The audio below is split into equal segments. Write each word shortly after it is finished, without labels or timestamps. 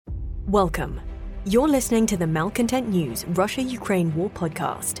Welcome. You're listening to the Malcontent News Russia-Ukraine War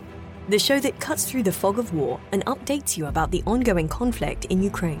podcast, the show that cuts through the fog of war and updates you about the ongoing conflict in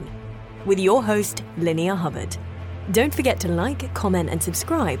Ukraine. With your host, Linnea Hubbard. Don't forget to like, comment, and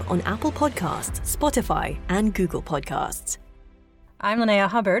subscribe on Apple Podcasts, Spotify, and Google Podcasts. I'm Linnea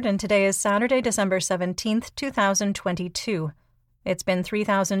Hubbard, and today is Saturday, December 17th, 2022. It's been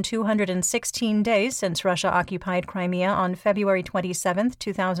 3,216 days since Russia occupied Crimea on February 27,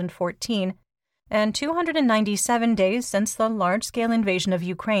 2014, and 297 days since the large-scale invasion of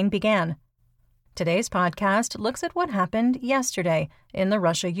Ukraine began. Today's podcast looks at what happened yesterday in the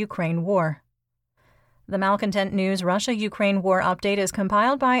Russia-Ukraine war. The Malcontent News Russia-Ukraine War Update is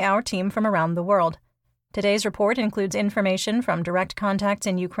compiled by our team from around the world. Today's report includes information from direct contacts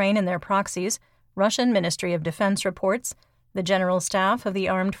in Ukraine and their proxies, Russian Ministry of Defense reports, the General Staff of the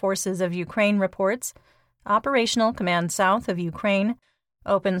Armed Forces of Ukraine reports, Operational Command South of Ukraine,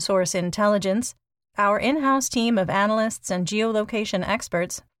 open source intelligence, our in-house team of analysts and geolocation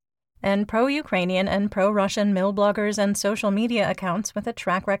experts, and pro-Ukrainian and pro-Russian mill bloggers and social media accounts with a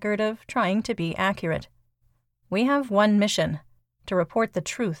track record of trying to be accurate. We have one mission: to report the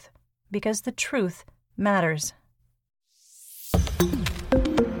truth, because the truth matters.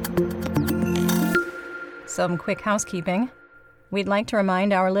 Some quick housekeeping. We'd like to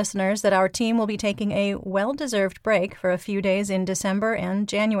remind our listeners that our team will be taking a well-deserved break for a few days in December and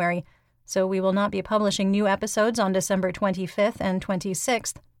January, so we will not be publishing new episodes on December 25th and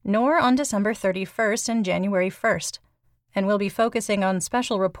 26th, nor on December 31st and January 1st, and we'll be focusing on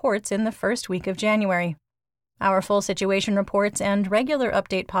special reports in the first week of January. Our full situation reports and regular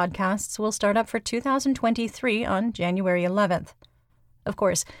update podcasts will start up for 2023 on January 11th. Of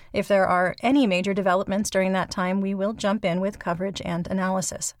course, if there are any major developments during that time, we will jump in with coverage and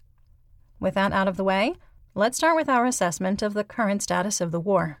analysis. With that out of the way, let's start with our assessment of the current status of the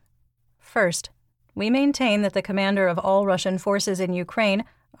war. First, we maintain that the commander of all Russian forces in Ukraine,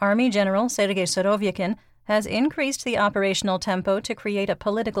 Army General Sergei Surovikin, has increased the operational tempo to create a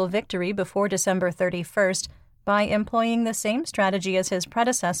political victory before December 31st by employing the same strategy as his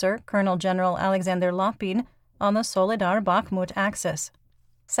predecessor, Colonel General Alexander Lapin, on the Soledar-Bakhmut axis.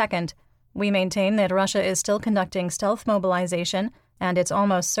 Second, we maintain that Russia is still conducting stealth mobilization, and it's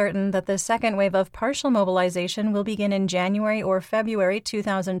almost certain that the second wave of partial mobilization will begin in January or February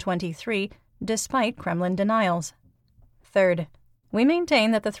 2023, despite Kremlin denials. Third, we maintain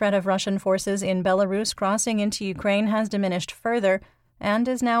that the threat of Russian forces in Belarus crossing into Ukraine has diminished further and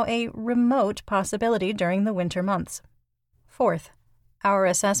is now a remote possibility during the winter months. Fourth, our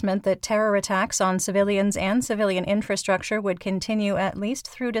assessment that terror attacks on civilians and civilian infrastructure would continue at least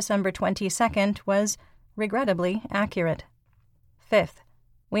through December 22nd was, regrettably, accurate. Fifth,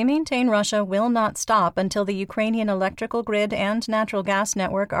 we maintain Russia will not stop until the Ukrainian electrical grid and natural gas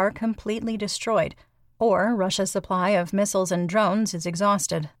network are completely destroyed, or Russia's supply of missiles and drones is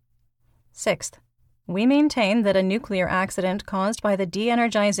exhausted. Sixth, we maintain that a nuclear accident caused by the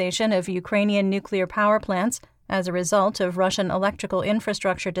de-energization of Ukrainian nuclear power plants as a result of Russian electrical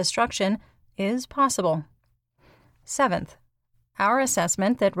infrastructure destruction is possible. Seventh, our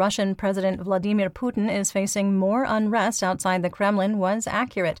assessment that Russian President Vladimir Putin is facing more unrest outside the Kremlin was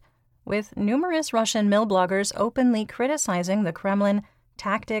accurate, with numerous Russian mill bloggers openly criticizing the Kremlin,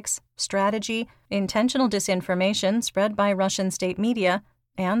 tactics, strategy, intentional disinformation spread by Russian state media,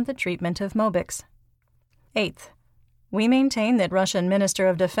 and the treatment of Mobics. Eighth, we maintain that Russian Minister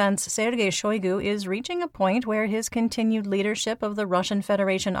of Defense Sergei Shoigu is reaching a point where his continued leadership of the Russian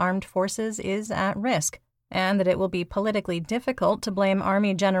Federation Armed Forces is at risk, and that it will be politically difficult to blame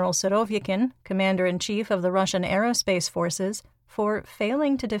Army General Surovikin, Commander-in-Chief of the Russian Aerospace Forces, for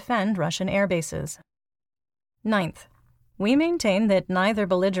failing to defend Russian air bases. Ninth, we maintain that neither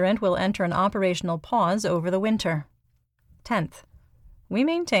belligerent will enter an operational pause over the winter. 10th, we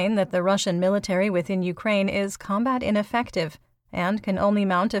maintain that the Russian military within Ukraine is combat ineffective and can only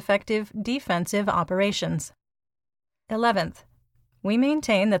mount effective defensive operations. 11th, we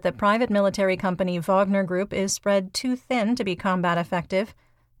maintain that the private military company Wagner Group is spread too thin to be combat effective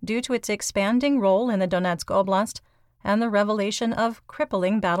due to its expanding role in the Donetsk Oblast and the revelation of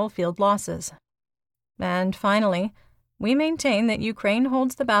crippling battlefield losses. And finally, we maintain that Ukraine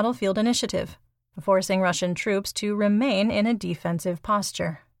holds the battlefield initiative, forcing Russian troops to remain in a defensive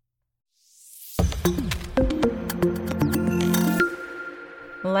posture.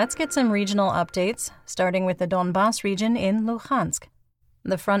 Let's get some regional updates, starting with the Donbas region in Luhansk.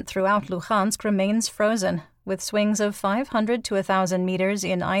 The front throughout Luhansk remains frozen, with swings of 500 to 1,000 meters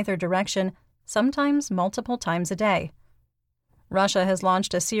in either direction, sometimes multiple times a day. Russia has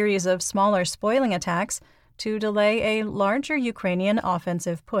launched a series of smaller spoiling attacks to delay a larger Ukrainian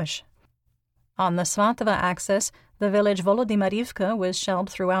offensive push. On the Svatava axis, the village Volodymyrivka was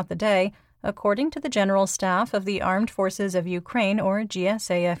shelled throughout the day, according to the General Staff of the Armed Forces of Ukraine, or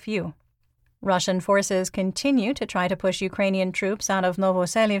GSAFU. Russian forces continue to try to push Ukrainian troops out of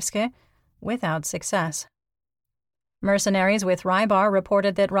Novoselivsk without success. Mercenaries with Rybar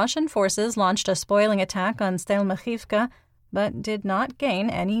reported that Russian forces launched a spoiling attack on Stelmachivka, but did not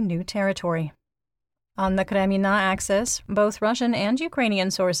gain any new territory. On the Kremina axis, both Russian and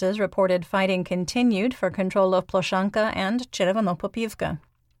Ukrainian sources reported fighting continued for control of Ploshanka and Chervonopopivka.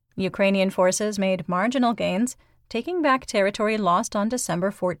 Ukrainian forces made marginal gains, taking back territory lost on December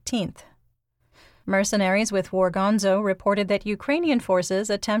 14th. Mercenaries with Wargonzo reported that Ukrainian forces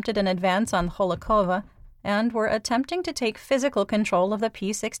attempted an advance on Holokova and were attempting to take physical control of the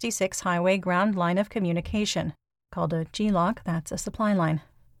P-66 highway ground line of communication. Called a G-lock, that's a supply line.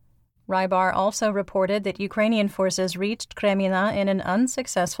 Rybar also reported that Ukrainian forces reached Kremina in an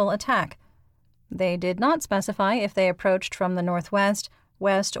unsuccessful attack. They did not specify if they approached from the northwest,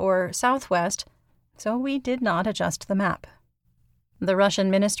 west, or southwest, so we did not adjust the map. The Russian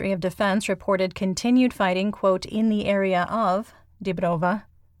Ministry of Defense reported continued fighting, quote, in the area of Dibrova.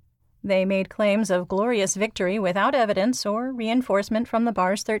 They made claims of glorious victory without evidence or reinforcement from the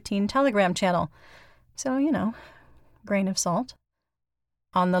Bars 13 telegram channel. So, grain of salt.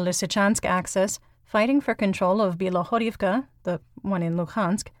 On the Lysychansk axis, fighting for control of Bilohorivka, the one in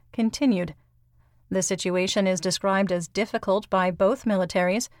Luhansk, continued. The situation is described as difficult by both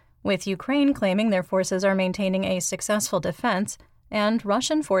militaries, with Ukraine claiming their forces are maintaining a successful defense, and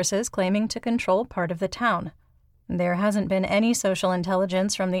Russian forces claiming to control part of the town. There hasn't been any social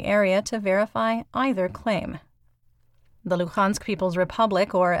intelligence from the area to verify either claim. The Luhansk People's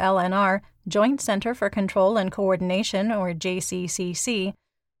Republic, or LNR, Joint Center for Control and Coordination, or JCCC,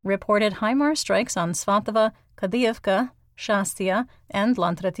 reported HIMARS strikes on Svatava, Kadiyevka, Shastia, and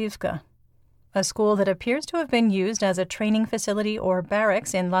Lantrativka. A school that appears to have been used as a training facility or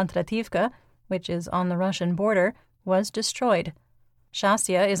barracks in Lantrativka, which is on the Russian border, was destroyed.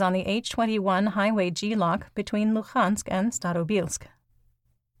 Shastia is on the H-21 highway G-lock between Luhansk and Starobilsk.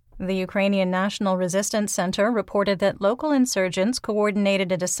 The Ukrainian National Resistance Center reported that local insurgents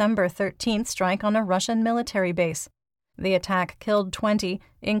coordinated a December 13th strike on a Russian military base. The attack killed 20,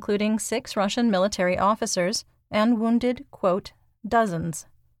 including 6 Russian military officers, and wounded, quote, dozens.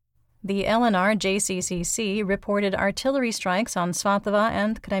 The LNR JCCC reported artillery strikes on Svatava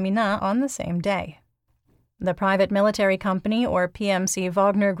and Kremina on the same day. The private military company, or PMC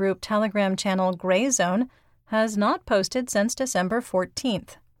Wagner Group telegram channel Gray Zone, has not posted since December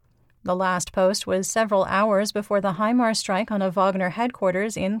 14th. The last post was several hours before the HIMARS strike on a Wagner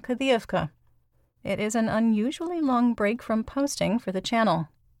headquarters in Kadiyevka. It is an unusually long break from posting for the channel.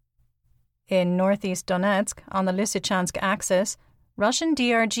 In northeast Donetsk, on the Lysychansk axis, Russian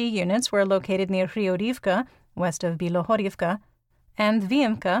DRG units were located near Hryurivka, west of Bilohorivka, and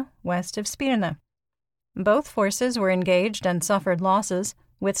Vyimka, west of Spirna. Both forces were engaged and suffered losses,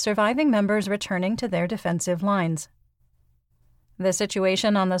 with surviving members returning to their defensive lines. The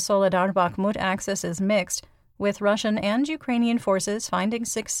situation on the Soledar-Bakhmut axis is mixed, with Russian and Ukrainian forces finding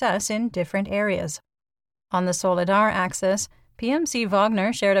success in different areas. On the Soledar axis, PMC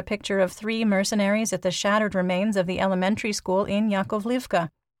Wagner shared a picture of 3 mercenaries at the shattered remains of the elementary school in Yakovlivka.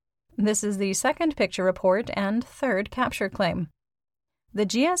 This is the second picture report and third capture claim. The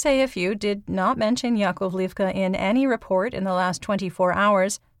GSAFU did not mention Yakovlivka in any report in the last 24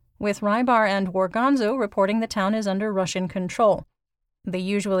 hours, with Rybar and Wargonzo reporting the town is under Russian control. The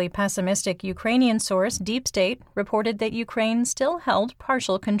usually pessimistic Ukrainian source, Deep State, reported that Ukraine still held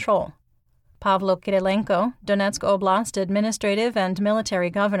partial control. Pavlo Kirilenko, Donetsk Oblast administrative and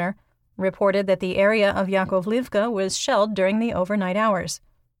military governor, reported that the area of Yakovlivka was shelled during the overnight hours.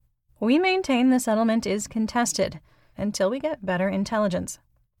 We maintain the settlement is contested until we get better intelligence.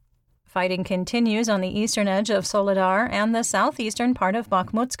 Fighting continues on the eastern edge of Soledar and the southeastern part of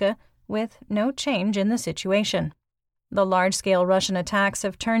Bakhmutska, with no change in the situation. The large-scale Russian attacks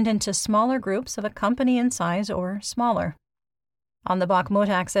have turned into smaller groups of a company in size or smaller. On the Bakhmut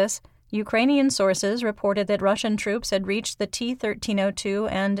axis, Ukrainian sources reported that Russian troops had reached the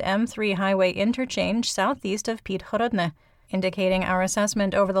T-1302 and M3 highway interchange southeast of Pithorodne, indicating our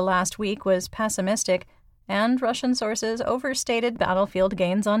assessment over the last week was pessimistic, and Russian sources overstated battlefield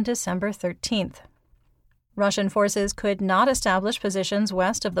gains on December 13th. Russian forces could not establish positions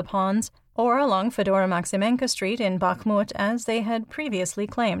west of the ponds or along Fedora Maximenko Street in Bakhmut as they had previously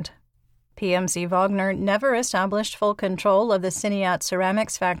claimed. PMC Wagner never established full control of the Siniat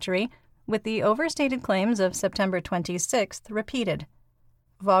ceramics factory, with the overstated claims of September 26th repeated.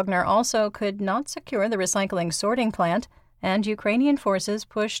 Wagner also could not secure the recycling sorting plant and Ukrainian forces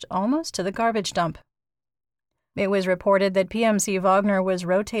pushed almost to the garbage dump. It was reported that PMC Wagner was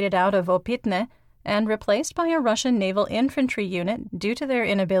rotated out of Opitne and replaced by a Russian naval infantry unit due to their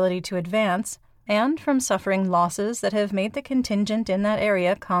inability to advance, and from suffering losses that have made the contingent in that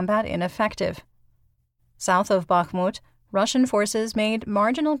area combat ineffective. South of Bakhmut, Russian forces made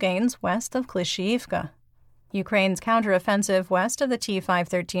marginal gains west of Klishchiivka. Ukraine's counteroffensive west of the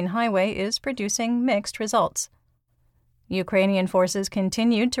T-513 highway is producing mixed results. Ukrainian forces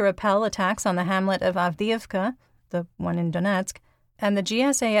continued to repel attacks on the hamlet of Avdiivka, the one in Donetsk, and the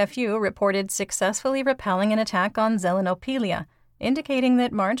GSAFU reported successfully repelling an attack on Zelenopilia, indicating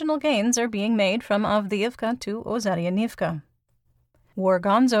that marginal gains are being made from Avdiivka to Ozaryanivka. War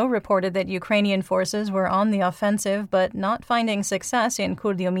Gonzo reported that Ukrainian forces were on the offensive but not finding success in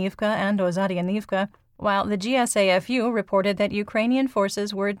Kurdyumivka and Ozaryanivka, while the GSAFU reported that Ukrainian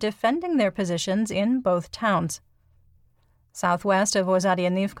forces were defending their positions in both towns. Southwest of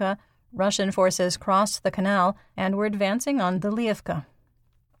Ozaryanivka, Russian forces crossed the canal and were advancing on Deliivka.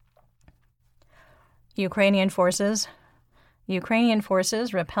 Ukrainian forces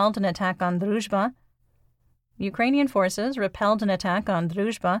repelled an attack on Druzhba.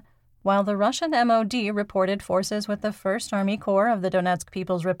 While the Russian MOD reported forces with the 1st Army Corps of the Donetsk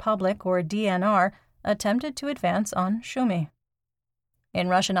People's Republic, or DNR, attempted to advance on Shumy. In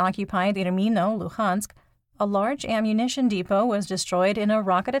Russian-occupied Irmino, Luhansk, a large ammunition depot was destroyed in a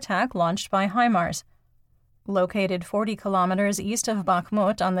rocket attack launched by HIMARS. Located 40 kilometers east of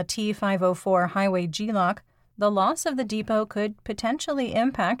Bakhmut on the T-504 highway Gilok, the loss of the depot could potentially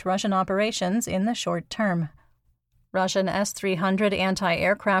impact Russian operations in the short term. Russian S-300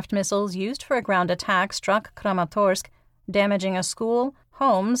 anti-aircraft missiles used for a ground attack struck Kramatorsk, damaging a school,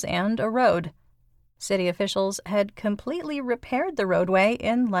 homes, and a road. City officials had completely repaired the roadway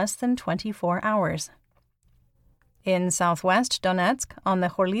in less than 24 hours. In southwest Donetsk, on the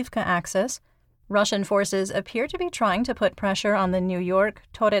Horlivka axis, Russian forces appear to be trying to put pressure on the New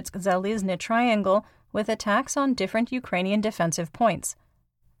York-Toretsk-Zalizny triangle with attacks on different Ukrainian defensive points.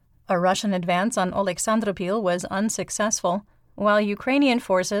 A Russian advance on Oleksandropil was unsuccessful, while Ukrainian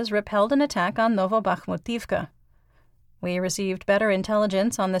forces repelled an attack on Novobakhmutivka. We received better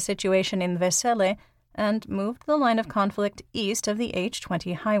intelligence on the situation in Vesele and moved the line of conflict east of the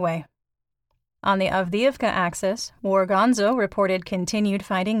H-20 highway. On the Avdiivka axis, War Gonzo reported continued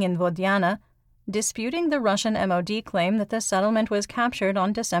fighting in Vodyana, disputing the Russian MOD claim that the settlement was captured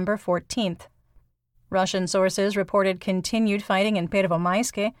on December 14th. Russian sources reported continued fighting in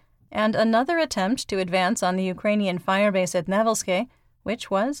Pervomayske and another attempt to advance on the Ukrainian firebase at Nevelske, which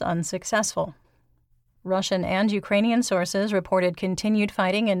was unsuccessful. Russian and Ukrainian sources reported continued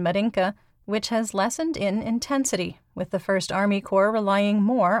fighting in Marinka, which has lessened in intensity, with the 1st Army Corps relying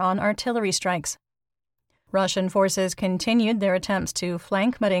more on artillery strikes. Russian forces continued their attempts to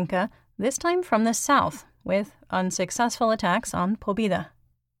flank Marinka, this time from the south, with unsuccessful attacks on Pobeda.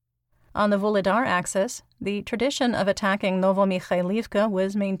 On the Vuhledar axis, the tradition of attacking Novomikhailivka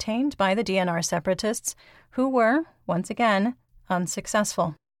was maintained by the DNR separatists, who were, once again,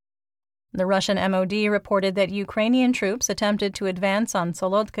 unsuccessful. The Russian MOD reported that Ukrainian troops attempted to advance on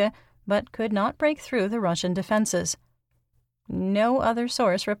Solodka, but could not break through the Russian defenses. No other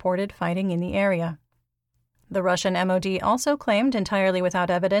source reported fighting in the area. The Russian MOD also claimed entirely without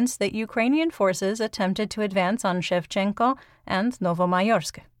evidence that Ukrainian forces attempted to advance on Shevchenko and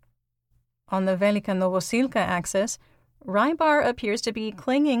Novomayorsk. On the Velika Novosilka axis, Rybar appears to be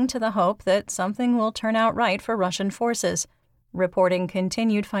clinging to the hope that something will turn out right for Russian forces, reporting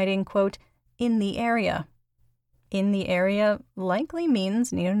continued fighting, quote, in the area. In the area likely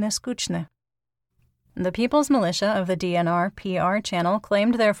means near Neskuchne. The People's Militia of the DNR PR channel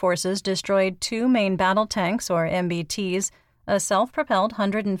claimed their forces destroyed 2 main battle tanks, or MBTs, a self-propelled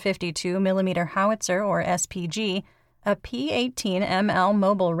 152mm howitzer, or SPG, a P-18ML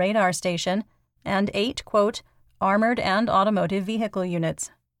mobile radar station, and 8, quote, armored and automotive vehicle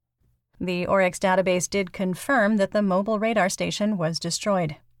units. The Oryx database did confirm that the mobile radar station was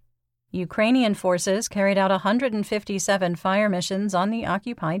destroyed. Ukrainian forces carried out 157 fire missions on the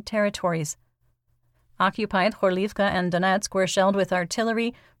occupied territories. Occupied Horlivka and Donetsk were shelled with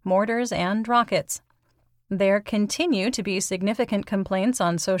artillery, mortars, and rockets. There continue to be significant complaints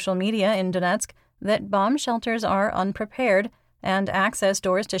on social media in Donetsk that bomb shelters are unprepared and access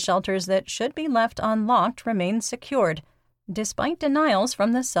doors to shelters that should be left unlocked remain secured, despite denials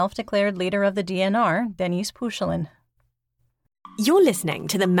from the self-declared leader of the DNR, Denis Pushilin. You're listening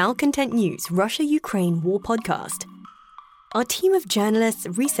to the Malcontent News Russia-Ukraine War Podcast. Our team of journalists,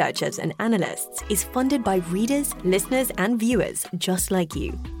 researchers, and analysts is funded by readers, listeners, and viewers just like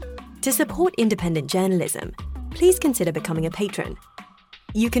you. To support independent journalism, please consider becoming a patron.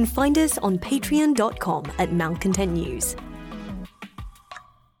 You can find us on patreon.com/Malcontent News.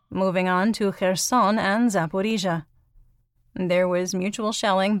 Moving on to Kherson and Zaporizhia. There was mutual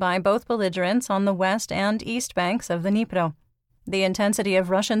shelling by both belligerents on the west and east banks of the Dnipro. The intensity of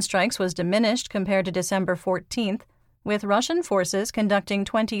Russian strikes was diminished compared to December 14th, with Russian forces conducting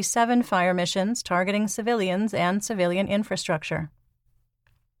 27 fire missions targeting civilians and civilian infrastructure.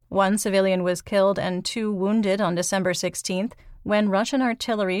 One civilian was killed and 2 wounded on December 16th when Russian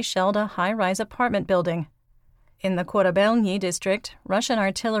artillery shelled a high-rise apartment building. In the Korabelny district, Russian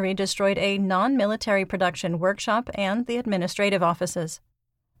artillery destroyed a non-military production workshop and the administrative offices.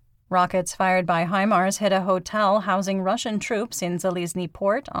 Rockets fired by HIMARS hit a hotel housing Russian troops in Zalizny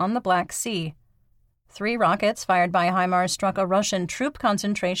port on the Black Sea. 3 rockets fired by HIMARS struck a Russian troop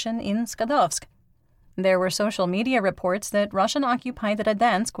concentration in Skadovsk. There were social media reports that Russian-occupied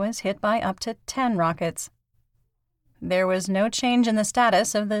Radansk was hit by up to 10 rockets. There was no change in the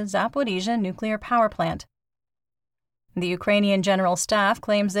status of the Zaporizhia nuclear power plant. The Ukrainian General Staff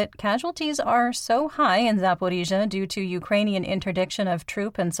claims that casualties are so high in Zaporizhia due to Ukrainian interdiction of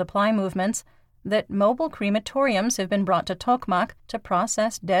troop and supply movements that mobile crematoriums have been brought to Tokmak to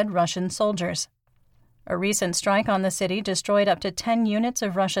process dead Russian soldiers. A recent strike on the city destroyed up to 10 units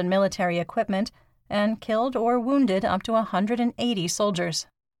of Russian military equipment and killed or wounded up to 180 soldiers.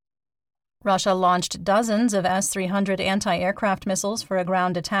 Russia launched dozens of S-300 anti-aircraft missiles for a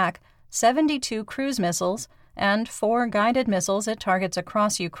ground attack, 72 cruise missiles, and 4 guided missiles at targets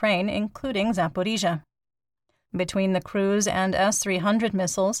across Ukraine, including Zaporizhia. Between the cruise and S-300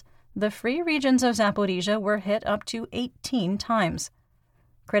 missiles, the free regions of Zaporizhia were hit up to 18 times.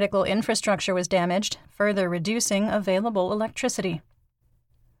 Critical infrastructure was damaged, further reducing available electricity.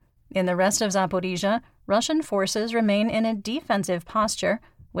 In the rest of Zaporizhia, Russian forces remain in a defensive posture,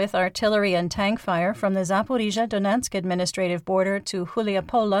 with artillery and tank fire from the Zaporizhia-Donetsk administrative border to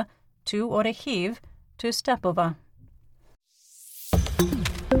Huliapola, to Orekhiv, to Stepova.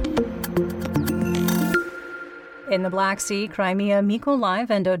 In the Black Sea, Crimea, Mykolaiv,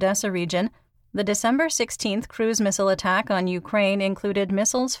 and Odessa region, the December 16th cruise missile attack on Ukraine included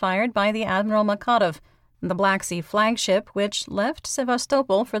missiles fired by the Admiral Makarov, the Black Sea flagship which left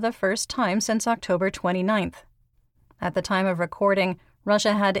Sevastopol for the first time since October 29th. At the time of recording,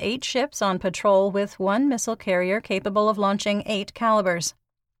 Russia had 8 ships on patrol with 1 missile carrier capable of launching 8 calibers.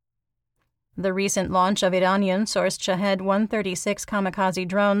 The recent launch of Iranian-sourced Shahed-136 kamikaze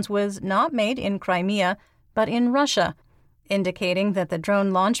drones was not made in Crimea, but in Russia, indicating that the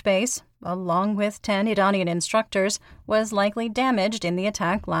drone launch base, along with 10 Iranian instructors, was likely damaged in the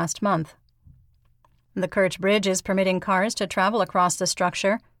attack last month. The Kerch Bridge is permitting cars to travel across the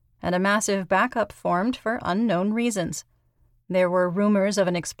structure, and a massive backup formed for unknown reasons. There were rumors of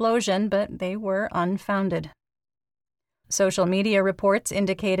an explosion, but they were unfounded. Social media reports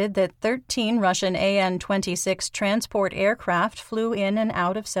indicated that 13 Russian An-26 transport aircraft flew in and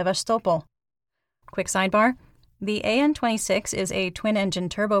out of Sevastopol. Quick sidebar, the An-26 is a twin-engine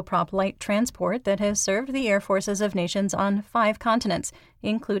turboprop light transport that has served the air forces of nations on 5 continents,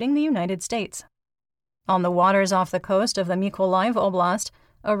 including the United States. On the waters off the coast of the Mykolaiv Oblast,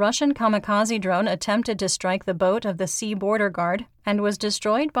 a Russian kamikaze drone attempted to strike the boat of the Sea Border Guard and was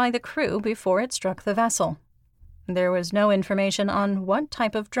destroyed by the crew before it struck the vessel. There was no information on what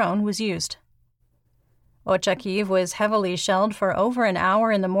type of drone was used. Ochakiv was heavily shelled for over an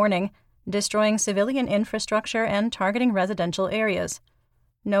hour in the morning, destroying civilian infrastructure and targeting residential areas.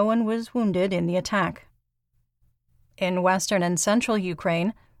 No one was wounded in the attack. In western and central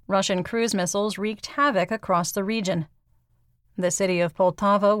Ukraine, Russian cruise missiles wreaked havoc across the region. The city of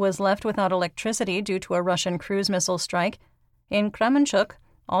Poltava was left without electricity due to a Russian cruise missile strike. In Kremenchuk,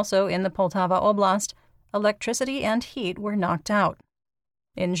 also in the Poltava Oblast, electricity and heat were knocked out.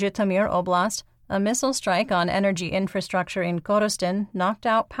 In Zhytomyr Oblast, a missile strike on energy infrastructure in Korostin knocked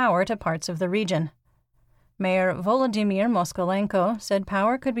out power to parts of the region. Mayor Volodymyr Moskalenko said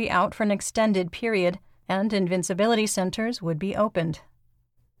power could be out for an extended period and invincibility centers would be opened.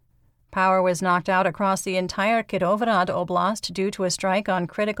 Power was knocked out across the entire Kirovrad Oblast due to a strike on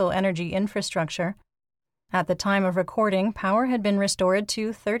critical energy infrastructure. At the time of recording, power had been restored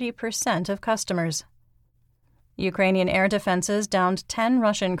to 30% of customers. Ukrainian air defenses downed 10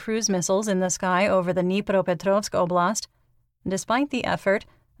 Russian cruise missiles in the sky over the Dnipropetrovsk Oblast. Despite the effort,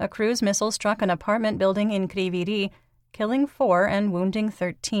 a cruise missile struck an apartment building in Kryvyi Rih, killing 4 and wounding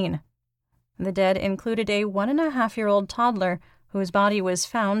 13. The dead included a 1.5-year-old toddler whose body was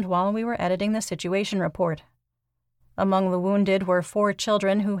found while we were editing the situation report. Among the wounded were 4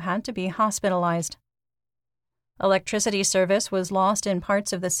 children who had to be hospitalized. Electricity service was lost in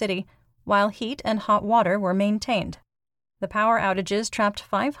parts of the city, while heat and hot water were maintained. The power outages trapped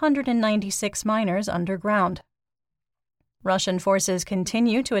 596 miners underground. Russian forces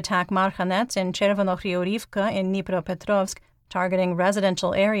continue to attack Marhanets in Chervonohriorivka in Dnipropetrovsk, targeting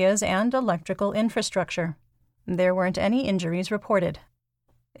residential areas and electrical infrastructure. There weren't any injuries reported.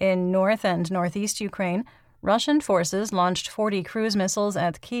 In north and northeast Ukraine, Russian forces launched 40 cruise missiles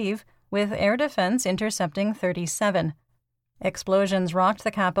at Kyiv, with air defense intercepting 37. Explosions rocked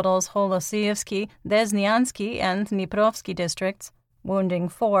the capital's Holosiyevsky, Desnyansky, and Dniprovsky districts, wounding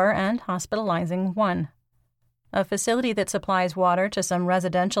 4 and hospitalizing 1. A facility that supplies water to some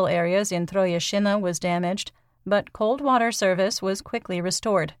residential areas in Troyeshina was damaged, but cold water service was quickly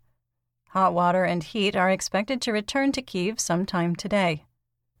restored. Hot water and heat are expected to return to Kyiv sometime today.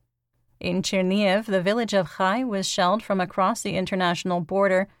 In Chernihiv, the village of Chai was shelled from across the international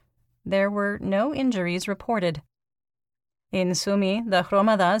border. There were no injuries reported. In Sumy, the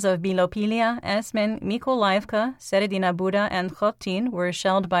Hromadas of Bilopilia, Esmen, Mykolaivka, Seredina Buda, and Khotin were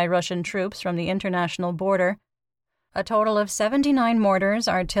shelled by Russian troops from the international border. A total of 79 mortars,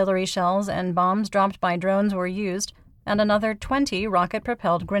 artillery shells, and bombs dropped by drones were used, and another 20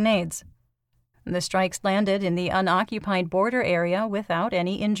 rocket-propelled grenades. The strikes landed in the unoccupied border area without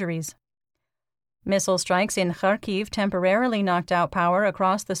any injuries. Missile strikes in Kharkiv temporarily knocked out power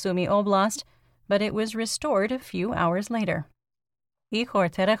across the Sumy Oblast, but it was restored a few hours later. Ihor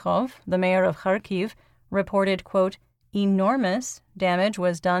Terechov, the mayor of Kharkiv, reported, quote, enormous damage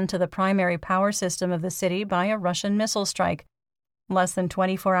was done to the primary power system of the city by a Russian missile strike. Less than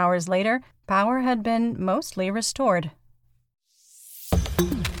 24 hours later, power had been mostly restored.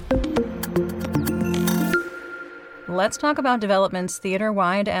 Let's talk about developments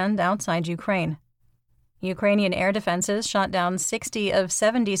theater-wide and outside Ukraine. Ukrainian air defenses shot down 60 of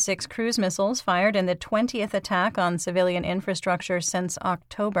 76 cruise missiles fired in the 20th attack on civilian infrastructure since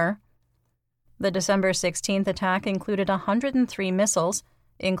October. The December 16th attack included 103 missiles,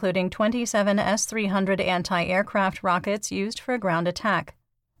 including 27 S-300 anti-aircraft rockets used for a ground attack.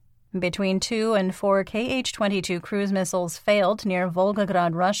 Between 2 and 4 Kh-22 cruise missiles failed near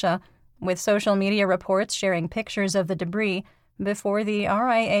Volgograd, Russia, with social media reports sharing pictures of the debris before the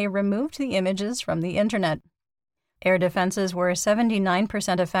RIA removed the images from the internet. Air defenses were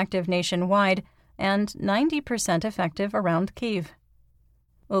 79% effective nationwide and 90% effective around Kyiv.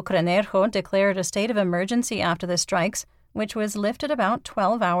 Ukrenergo declared a state of emergency after the strikes, which was lifted about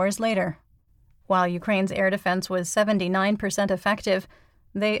 12 hours later. While Ukraine's air defense was 79% effective,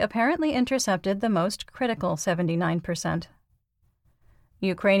 they apparently intercepted the most critical 79%.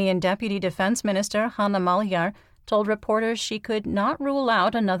 Ukrainian Deputy Defense Minister Hanna Maliar told reporters she could not rule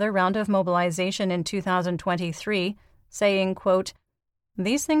out another round of mobilization in 2023, saying, quote,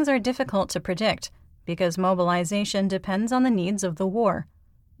 these things are difficult to predict because mobilization depends on the needs of the war.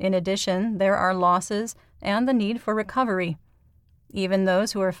 In addition, there are losses and the need for recovery. Even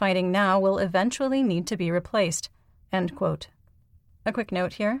those who are fighting now will eventually need to be replaced, end quote. A quick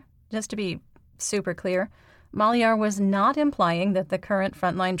note here, just to be super clear, Maliar was not implying that the current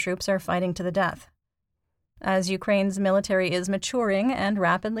frontline troops are fighting to the death. As Ukraine's military is maturing and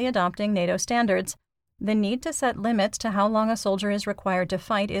rapidly adopting NATO standards, the need to set limits to how long a soldier is required to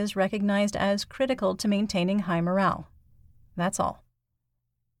fight is recognized as critical to maintaining high morale. That's all.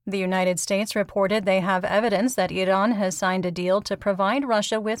 The United States reported they have evidence that Iran has signed a deal to provide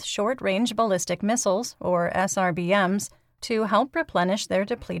Russia with short-range ballistic missiles, or SRBMs, to help replenish their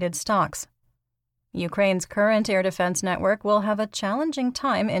depleted stocks. Ukraine's current air defense network will have a challenging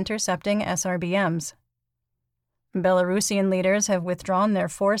time intercepting SRBMs. Belarusian leaders have withdrawn their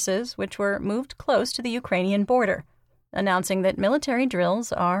forces, which were moved close to the Ukrainian border, announcing that military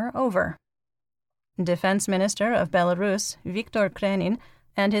drills are over. Defense Minister of Belarus, Viktor Krenin,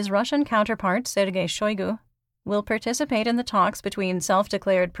 and his Russian counterpart, Sergei Shoigu, will participate in the talks between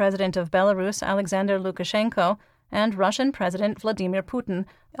self-declared President of Belarus, Alexander Lukashenko, and Russian President Vladimir Putin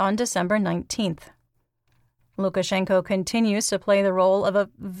on December 19th. Lukashenko continues to play the role of a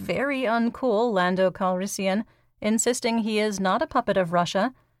very uncool Lando Calrissian, insisting he is not a puppet of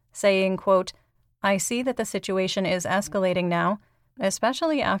Russia, saying, quote, I see that the situation is escalating now,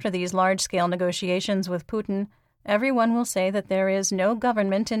 especially after these large-scale negotiations with Putin. Everyone will say that there is no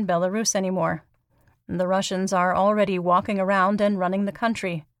government in Belarus anymore. The Russians are already walking around and running the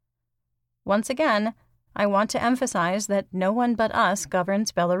country. Once again, I want to emphasize that no one but us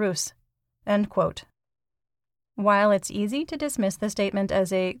governs Belarus. End quote. While it's easy to dismiss the statement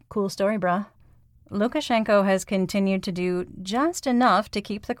as a cool story, bruh, Lukashenko has continued to do just enough to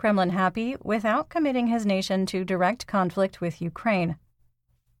keep the Kremlin happy without committing his nation to direct conflict with Ukraine.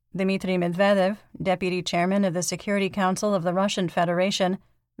 Dmitry Medvedev, deputy chairman of the Security Council of the Russian Federation,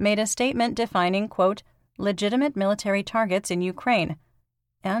 made a statement defining, quote, legitimate military targets in Ukraine,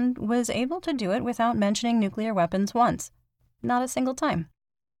 and was able to do it without mentioning nuclear weapons once. Not a single time.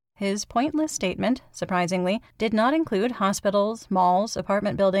 His pointless statement, surprisingly, did not include hospitals, malls,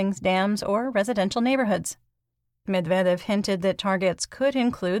 apartment buildings, dams, or residential neighborhoods. Medvedev hinted that targets could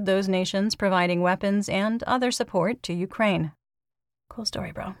include those nations providing weapons and other support to Ukraine. Cool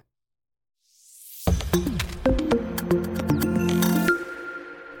story, bro.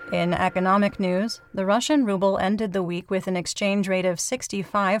 In economic news, the Russian ruble ended the week with an exchange rate of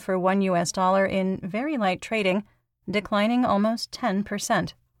 65 for $1 in very light trading, declining almost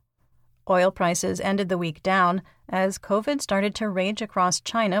 10%. Oil prices ended the week down as COVID started to rage across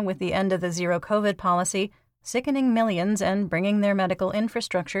China with the end of the zero-COVID policy, sickening millions and bringing their medical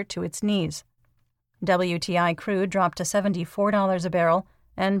infrastructure to its knees. WTI crude dropped to $74 a barrel,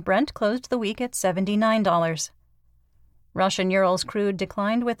 and Brent closed the week at $79. Russian Urals crude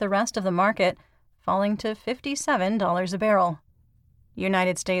declined with the rest of the market, falling to $57 a barrel.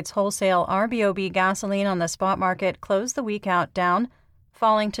 United States wholesale RBOB gasoline on the spot market closed the week out down,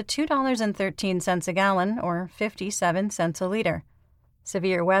 falling to $2.13 a gallon, or 57 cents a liter.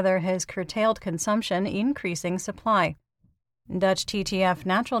 Severe weather has curtailed consumption, increasing supply. Dutch TTF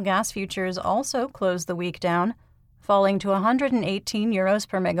natural gas futures also closed the week down, falling to €118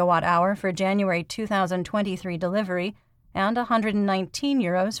 per megawatt hour for January 2023 delivery and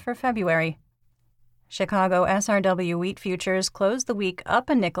 €119 for February. Chicago SRW wheat futures closed the week up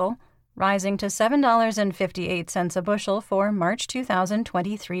a nickel, rising to $7.58 a bushel for March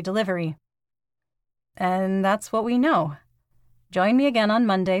 2023 delivery. And that's what we know. Join me again on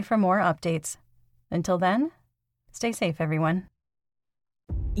Monday for more updates. Until then, stay safe, everyone.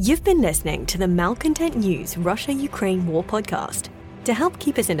 You've been listening to the Malcontent News Russia-Ukraine War podcast. To help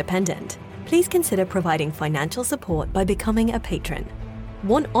keep us independent, please consider providing financial support by becoming a patron.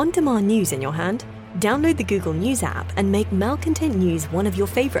 Want on-demand news in your hand? Download the Google News app and make Malcontent News one of your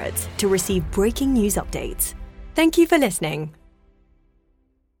favorites to receive breaking news updates. Thank you for listening.